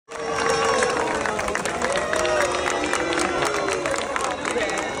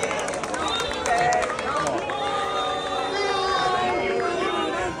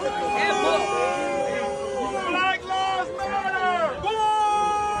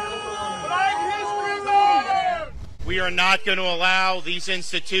We are not going to allow these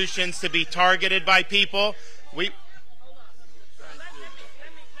institutions to be targeted by people.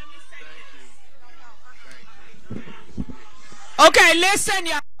 Okay, listen,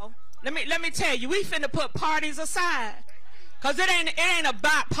 y'all. Let me tell you, we finna put parties aside, cause it ain't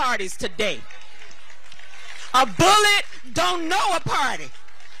about parties today. A bullet don't know a party,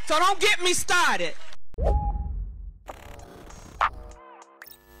 so don't get me started.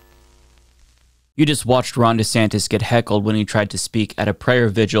 You just watched Ron DeSantis get heckled when he tried to speak at a prayer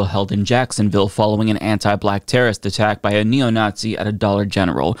vigil held in Jacksonville following an anti-black terrorist attack by a neo-Nazi at a Dollar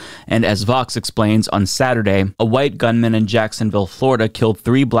General. And as Vox explains, on Saturday, a white gunman in Jacksonville, Florida, killed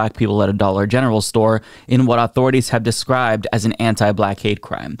 3 black people at a Dollar General store in what authorities have described as an anti-black hate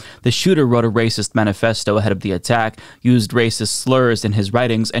crime. The shooter wrote a racist manifesto ahead of the attack, used racist slurs in his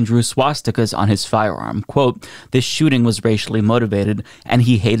writings, and drew swastikas on his firearm. Quote, "This shooting was racially motivated, and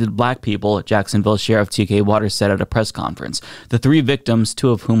he hated black people," Jacksonville Sheriff T.K. Waters said at a press conference. The 3 victims, 2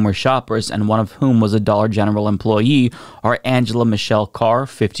 of whom were shoppers and one of whom was a Dollar General employee, are Angela Michelle Carr,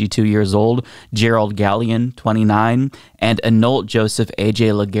 52 years old, Gerald Gallion, 29, and Anolt Joseph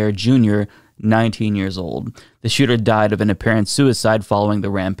A.J. Laguerre Jr., 19 years old. The shooter died of an apparent suicide following the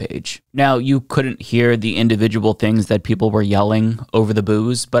rampage. Now, you couldn't hear the individual things that people were yelling over the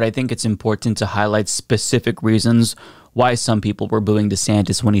boos, but I think it's important to highlight specific reasons why some people were booing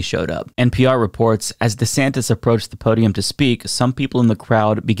DeSantis when he showed up. NPR reports, as DeSantis approached the podium to speak, some people in the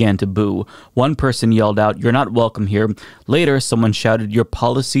crowd began to boo. One person yelled out, "You're not welcome here." Later, someone shouted, "Your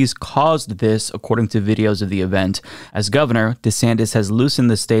policies caused this," according to videos of the event. As governor, DeSantis has loosened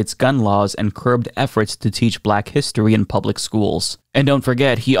the state's gun laws and curbed efforts to teach black history in public schools. And don't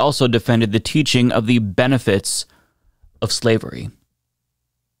forget, he also defended the teaching of the benefits of slavery.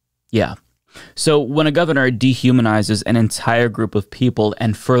 Yeah. So when a governor dehumanizes an entire group of people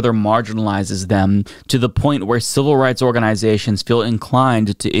and further marginalizes them to the point where civil rights organizations feel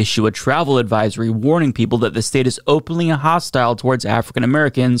inclined to issue a travel advisory warning people that the state is openly hostile towards African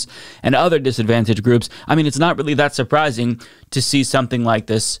Americans and other disadvantaged groups, I mean, it's not really that surprising to see something like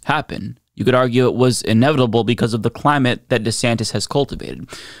this happen. You could argue it was inevitable because of the climate that DeSantis has cultivated.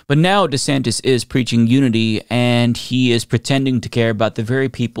 But now DeSantis is preaching unity, and he is pretending to care about the very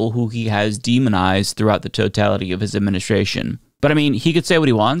people who he has demonized throughout the totality of his administration. But I mean, he could say what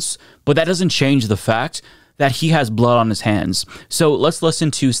he wants, but that doesn't change the fact that he has blood on his hands. So let's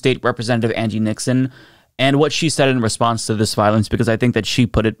listen to State Representative Angie Nixon and what she said in response to this violence, because I think that she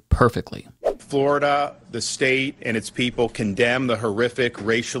put it perfectly. Florida, the state, and its people condemn the horrific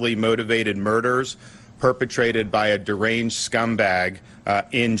racially motivated murders perpetrated by a deranged scumbag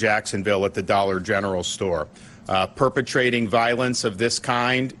in Jacksonville at the Dollar General store. Perpetrating violence of this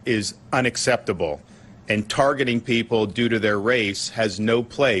kind is unacceptable, and targeting people due to their race has no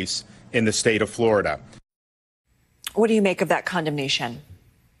place in the state of Florida. What do you make of that condemnation?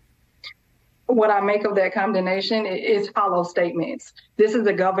 What I make of that condemnation is hollow statements. This is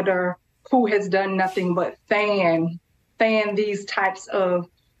a governor who has done nothing but fan these types of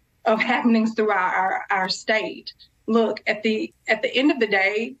happenings throughout our state. Look, at the end of the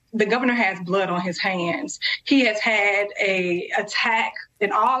day, the governor has blood on his hands. He has had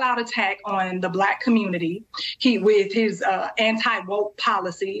an all-out attack on the Black community. With his anti-woke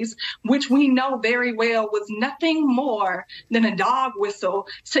policies, which we know very well was nothing more than a dog whistle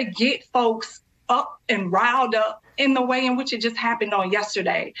to get folks up and riled up in the way in which it just happened on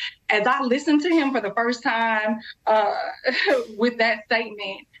yesterday. As I listened to him for the first time with that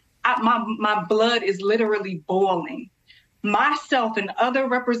statement, my blood is literally boiling. Myself and other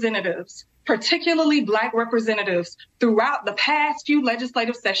representatives, particularly Black representatives, throughout the past few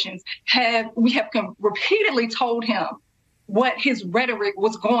legislative sessions, we have repeatedly told him what his rhetoric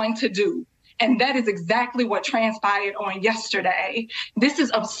was going to do. And that is exactly what transpired on yesterday. This is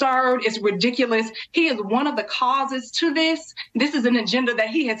absurd. It's ridiculous. He is one of the causes to this. This is an agenda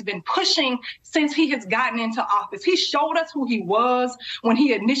that he has been pushing since he has gotten into office. He showed us who he was when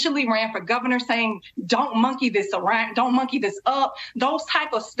he initially ran for governor, saying, don't monkey this around, don't monkey this up. Those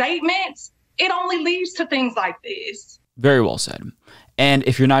type of statements, it only leads to things like this. Very well said. And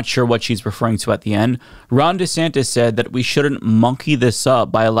if you're not sure what she's referring to at the end, Ron DeSantis said that we shouldn't monkey this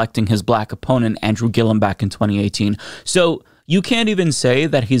up by electing his black opponent, Andrew Gillum, back in 2018. So you can't even say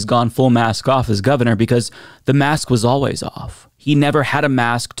that he's gone full mask off as governor, because the mask was always off. He never had a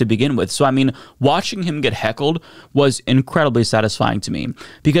mask to begin with. So, I mean, watching him get heckled was incredibly satisfying to me,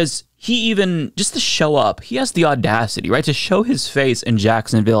 because he even, just to show up, he has the audacity, right, to show his face in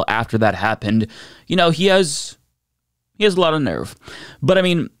Jacksonville after that happened. You know, he has a lot of nerve. But I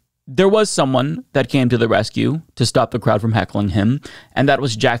mean, there was someone that came to the rescue to stop the crowd from heckling him, and that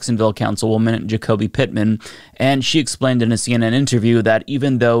was Jacksonville Councilwoman Jacoby Pittman. And she explained in a CNN interview that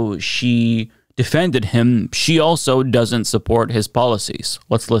even though she defended him, she also doesn't support his policies.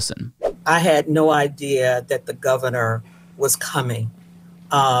 Let's listen. I had no idea that the governor was coming.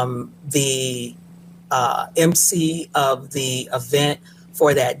 The MC of the event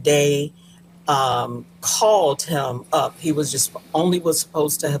for that day called him up. He was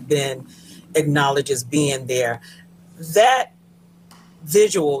supposed to have been acknowledged as being there. That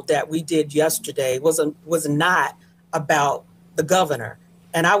visual that we did yesterday was not about the governor.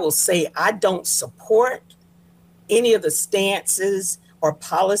 And I will say, I don't support any of the stances or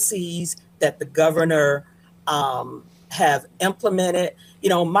policies that the governor have implemented. You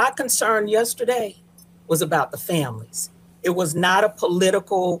know, my concern yesterday was about the families. It was not a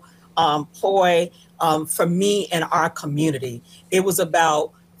political ploy for me and our community. It was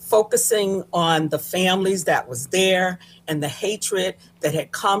about focusing on the families that was there and the hatred that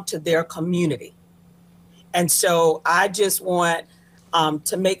had come to their community. And so I just want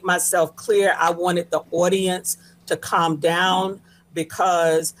to make myself clear. I wanted the audience to calm down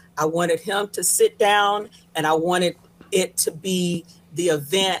because I wanted him to sit down, and I wanted it to be the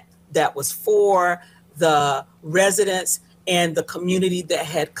event that was for the residents and the community that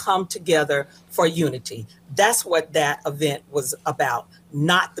had come together for unity. That's what that event was about,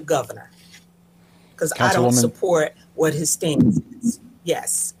 not the governor. Because I don't support what his stance is.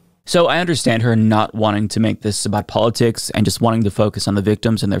 Yes. So I understand her not wanting to make this about politics and just wanting to focus on the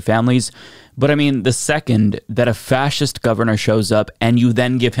victims and their families. But I mean, the second that a fascist governor shows up and you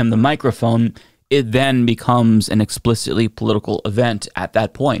then give him the microphone, it then becomes an explicitly political event at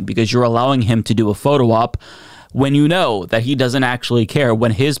that point, because you're allowing him to do a photo op when you know that he doesn't actually care,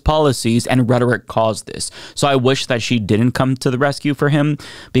 when his policies and rhetoric caused this. So I wish that she didn't come to the rescue for him,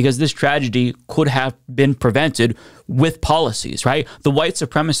 because this tragedy could have been prevented with policies, right? The white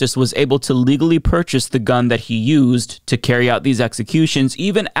supremacist was able to legally purchase the gun that he used to carry out these executions,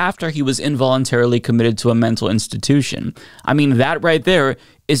 even after he was involuntarily committed to a mental institution. I mean, that right there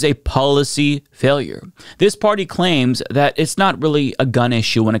is a policy failure. This party claims that it's not really a gun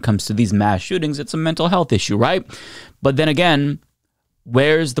issue when it comes to these mass shootings. It's a mental health issue, right? But then again,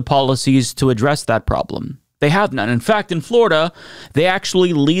 where's the policies to address that problem? They have none. In fact, in Florida, they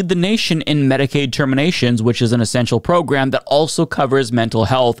actually lead the nation in Medicaid terminations, which is an essential program that also covers mental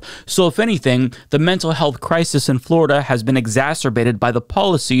health. So if anything, the mental health crisis in Florida has been exacerbated by the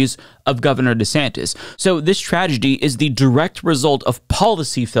policies of Governor DeSantis. So this tragedy is the direct result of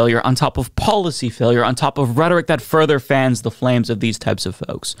policy failure on top of policy failure on top of rhetoric that further fans the flames of these types of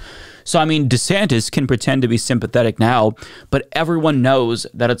folks. So, I mean, DeSantis can pretend to be sympathetic now, but everyone knows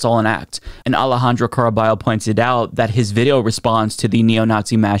that it's all an act. And Alejandro Caraballo pointed out that his video response to the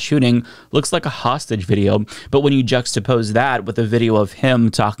neo-Nazi mass shooting looks like a hostage video. But when you juxtapose that with a video of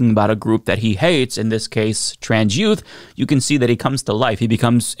him talking about a group that he hates, in this case, trans youth, you can see that he comes to life. He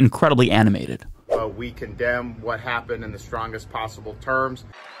becomes incredibly animated. We condemn what happened in the strongest possible terms.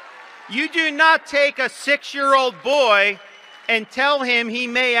 You do not take a 6-year-old boy and tell him he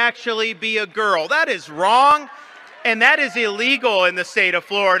may actually be a girl. That is wrong, and that is illegal in the state of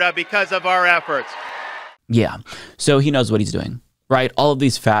Florida because of our efforts. Yeah, so he knows what he's doing, right? All of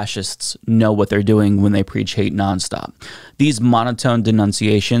these fascists know what they're doing when they preach hate nonstop. These monotone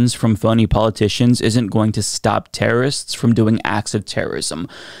denunciations from phony politicians isn't going to stop terrorists from doing acts of terrorism.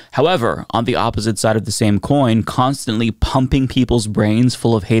 However, on the opposite side of the same coin, constantly pumping people's brains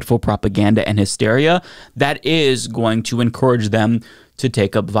full of hateful propaganda and hysteria, that is going to encourage them to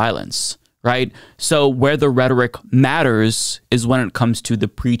take up violence. Right? So where the rhetoric matters is when it comes to the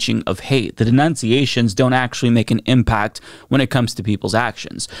preaching of hate. The denunciations don't actually make an impact when it comes to people's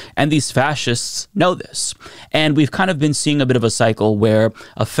actions. And these fascists know this. And we've kind of been seeing a bit of a cycle where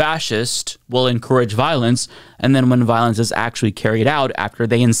a fascist will encourage violence, and then when violence is actually carried out after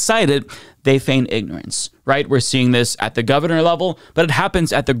they incite it, they feign ignorance, right? We're seeing this at the governor level, but it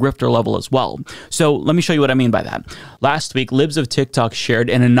happens at the grifter level as well. So let me show you what I mean by that. Last week, Libs of TikTok shared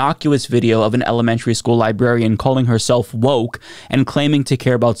an innocuous video of an elementary school librarian calling herself woke and claiming to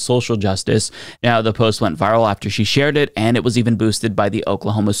care about social justice. Now, the post went viral after she shared it, and it was even boosted by the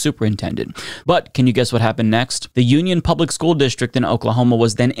Oklahoma superintendent. But can you guess what happened next? The Union Public School District in Oklahoma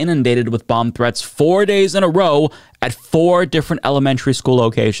was then inundated with bombs bomb threats 4 days in a row at 4 different elementary school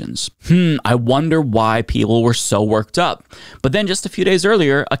locations. I wonder why people were so worked up. But then just a few days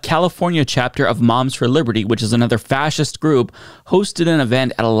earlier, a California chapter of Moms for Liberty, which is another fascist group, hosted an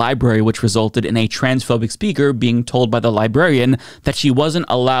event at a library which resulted in a transphobic speaker being told by the librarian that she wasn't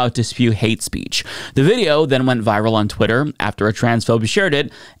allowed to spew hate speech. The video then went viral on Twitter after a transphobe shared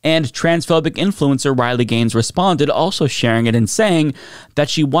it, and transphobic influencer Riley Gaines responded, also sharing it and saying that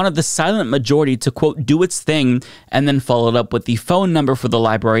she wanted the silent majority to, quote, do its thing, and then followed up with the phone number for the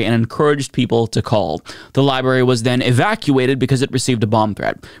library and encouraged people to call. The library was then evacuated because it received a bomb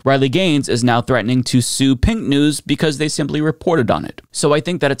threat. Riley Gaines is now threatening to sue Pink News because they simply reported on it. So I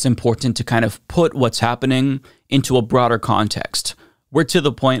think that it's important to kind of put what's happening into a broader context. We're to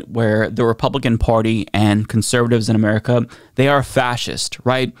the point where the Republican Party and conservatives in America, they are fascist,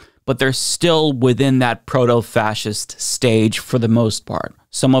 right? But they're still within that proto-fascist stage for the most part.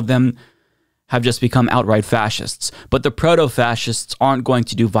 Some of them have just become outright fascists. But the proto-fascists aren't going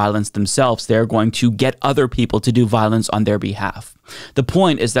to do violence themselves. They're going to get other people to do violence on their behalf. The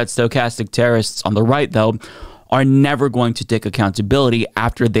point is that stochastic terrorists on the right, though, are never going to take accountability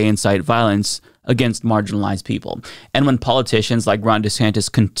after they incite violence against marginalized people. And when politicians like Ron DeSantis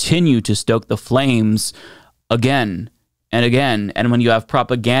continue to stoke the flames again and again, and when you have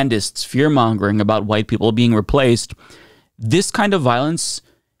propagandists fear-mongering about white people being replaced, this kind of violence,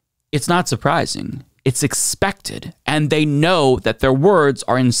 it's not surprising. It's expected. And they know that their words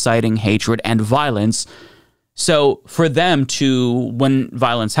are inciting hatred and violence. So for them to, when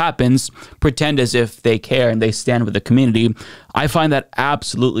violence happens, pretend as if they care and they stand with the community, I find that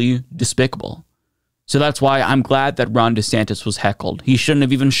absolutely despicable. So that's why I'm glad that Ron DeSantis was heckled. He shouldn't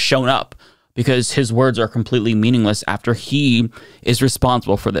have even shown up, because his words are completely meaningless after he is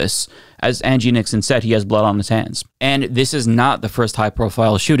responsible for this. As Angie Nixon said, he has blood on his hands. And this is not the first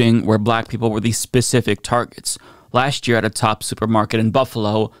high-profile shooting where black people were the specific targets. Last year at a top supermarket in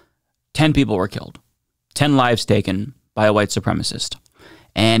Buffalo, 10 people were killed. 10 lives taken by a white supremacist.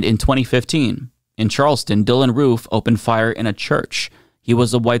 And in 2015, in Charleston, Dylan Roof opened fire in a church. He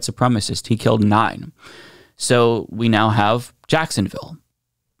was a white supremacist. He killed 9. So we now have Jacksonville.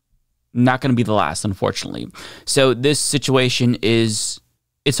 Not going to be the last, unfortunately. So this situation it's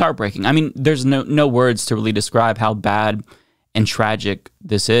heartbreaking. I mean, there's no words to really describe how bad and tragic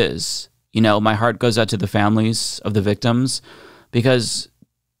this is. You know, my heart goes out to the families of the victims because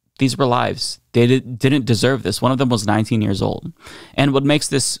these were lives. They didn't deserve this. One of them was 19 years old. And what makes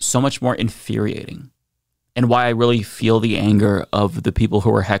this so much more infuriating, and why I really feel the anger of the people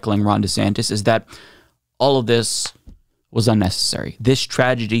who are heckling Ron DeSantis, is that all of this was unnecessary. This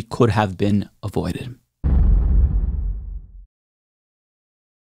tragedy could have been avoided.